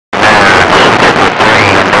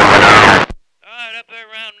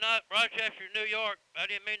Rochester, New York. I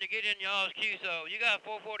didn't mean to get in y'all's queue, so you got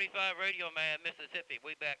 445 Radio Man, Mississippi.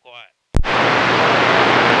 We back quiet.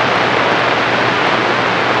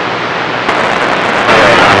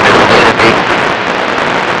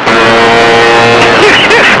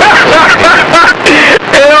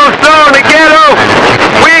 Hell, son, the ghetto.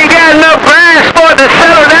 We ain't got enough grass for it to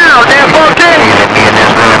settle down. That fucking.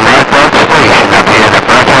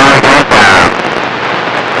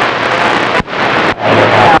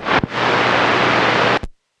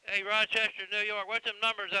 Hey, Rochester, New York. What's some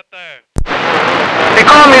numbers up there? They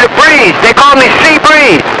call me the Breeze. They call me Sea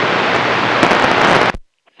Breeze.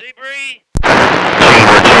 Sea Breeze?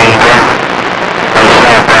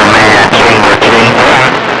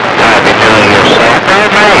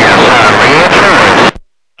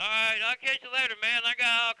 Alright, I'll catch you later, man. I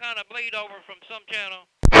got all kind of bleed over from some channel.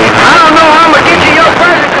 I don't know how I'm gonna get you your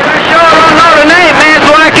present because I sure don't know the name, man,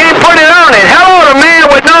 so I can't put it on it. Hello, the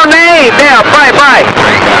man with no name. Yeah, bye.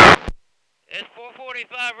 It's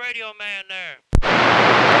 445 Radio Man there.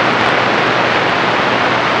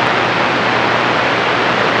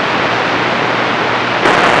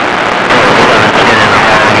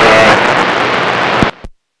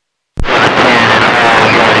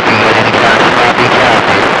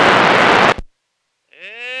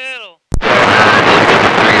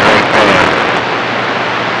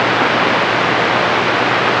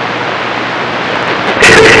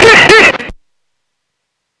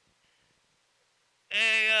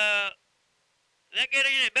 Get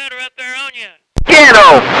any better up there on you?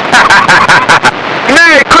 Ghetto.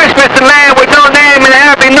 Merry Christmas, the man with no name, and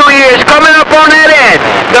Happy New Year's coming up on that end.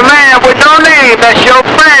 The man with no name, that's your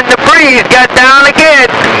friend, the Breeze, got down again.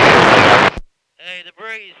 Hey, the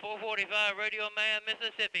Breeze, 445 Radio Man,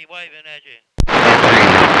 Mississippi, waving at you.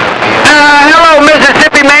 Hello,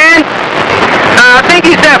 Mississippi man. I think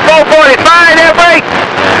he said 445 there, break.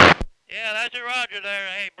 Yeah, that's a Roger there.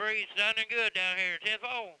 Hey, Breeze, sounding good down here,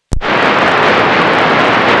 10-4.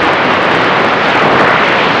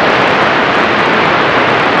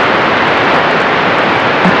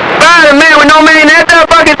 The man with no name, that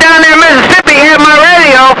motherfucker down there in Mississippi had my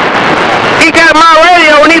radio. He got my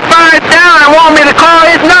radio and he fired down and wanted me to call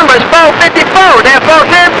his number. It's 454. That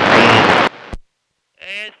folks in?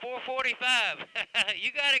 Hey, it's 445.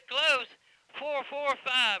 You got it close.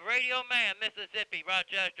 445 Radio Man, Mississippi,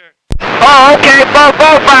 Rochester. Oh, okay,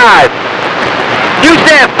 445. You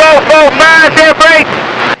said 445 there, break?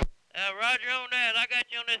 Roger on that. I got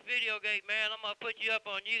you on this video gate, man. I'm gonna put you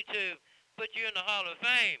up on YouTube. Put you in the Hall of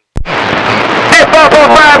Fame. Hey,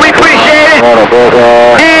 445, we appreciate it.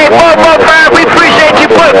 Hey, 445, we appreciate you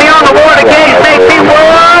putting me on the water gate. Make me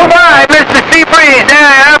worldwide, Mr. Sea Breeze.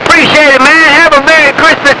 I appreciate it, man. Have a Merry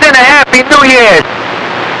Christmas and a Happy New Year's.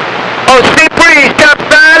 Oh, Sea Breeze,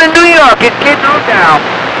 topside in New York. It's getting on down.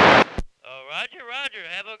 Oh, Roger.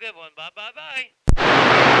 Have a good one. Bye.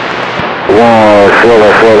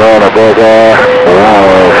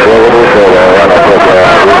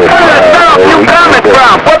 You coming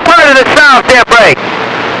from? What part of the South there, break?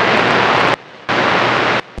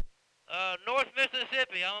 North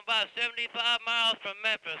Mississippi. I'm about 75 miles from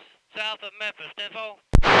Memphis, south of Memphis. 10-4.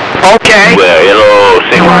 Okay. Well, hello,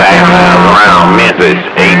 65 miles around Memphis,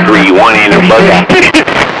 831 in the bucket.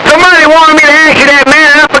 Somebody wanted me to ask you that,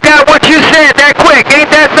 man, and I forgot what you said that quick. Ain't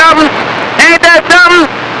that something?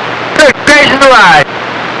 Good gracious alive.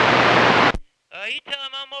 You tell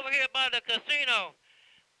him I'm over here by the casino.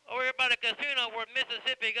 Over here by the casino where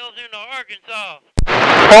Mississippi goes into Arkansas.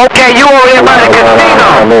 Okay, you over here by the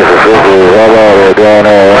casino.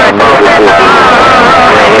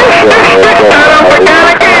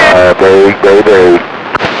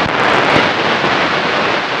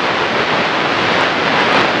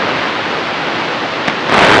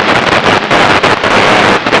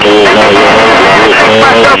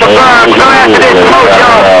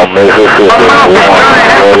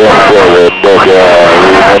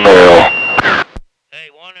 Hey,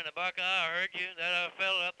 one in the Buckeye, I heard you. That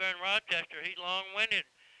fella up there in Rochester, he's long-winded.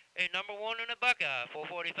 Hey, number one in the Buckeye,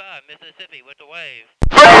 445, Mississippi with the wave.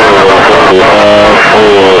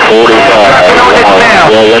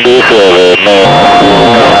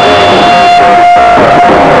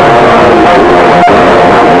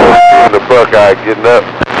 The Buckeye getting up.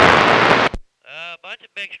 A bunch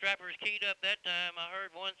of big strappers keyed up that time. I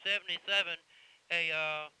heard 177. Hey,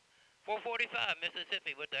 445,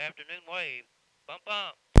 Mississippi with the afternoon wave. Bump.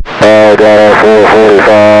 Got a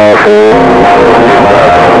 445.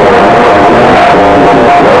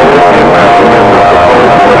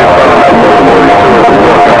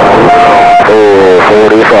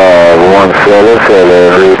 445,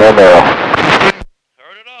 177, read the mail.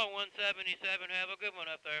 Heard it all, 177. Have a good one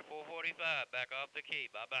up there, 445. Back off the key.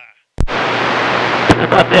 Bye-bye.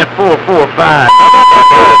 About that 445.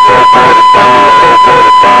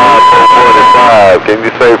 445. Can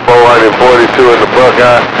you say 442 in the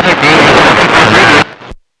Buckeye?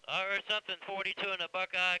 I heard something 42 in the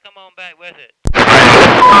Buckeye. Come on back with it.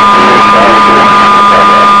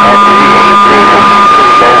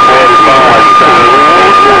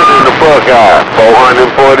 In the Buckeye,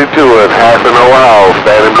 442 and Hassan Owl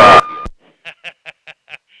standing by.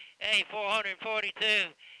 Hey, 442.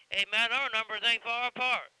 Hey, man, our numbers ain't far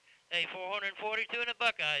apart. Hey, 442 in the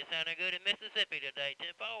Buckeye. Sounding good in Mississippi today,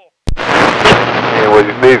 10-4. And when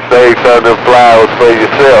you need to save some of them flowers for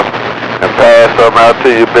yourself and pass some out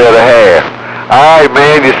to your better half. Alright,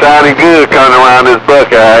 man, you're sounding good coming around this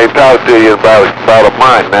Buckeye. I ain't talked to you in about a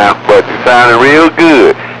month now, but you're sounding real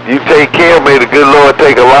good. You take care, may the good Lord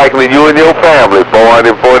take a liking to you and your family.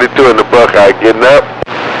 442 in the Buckeye, getting up.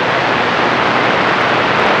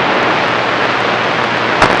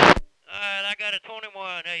 Alright, I got a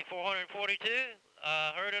 21. Hey, 442.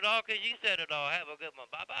 Heard it all because you said it all. Have a good one.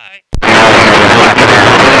 Bye-bye.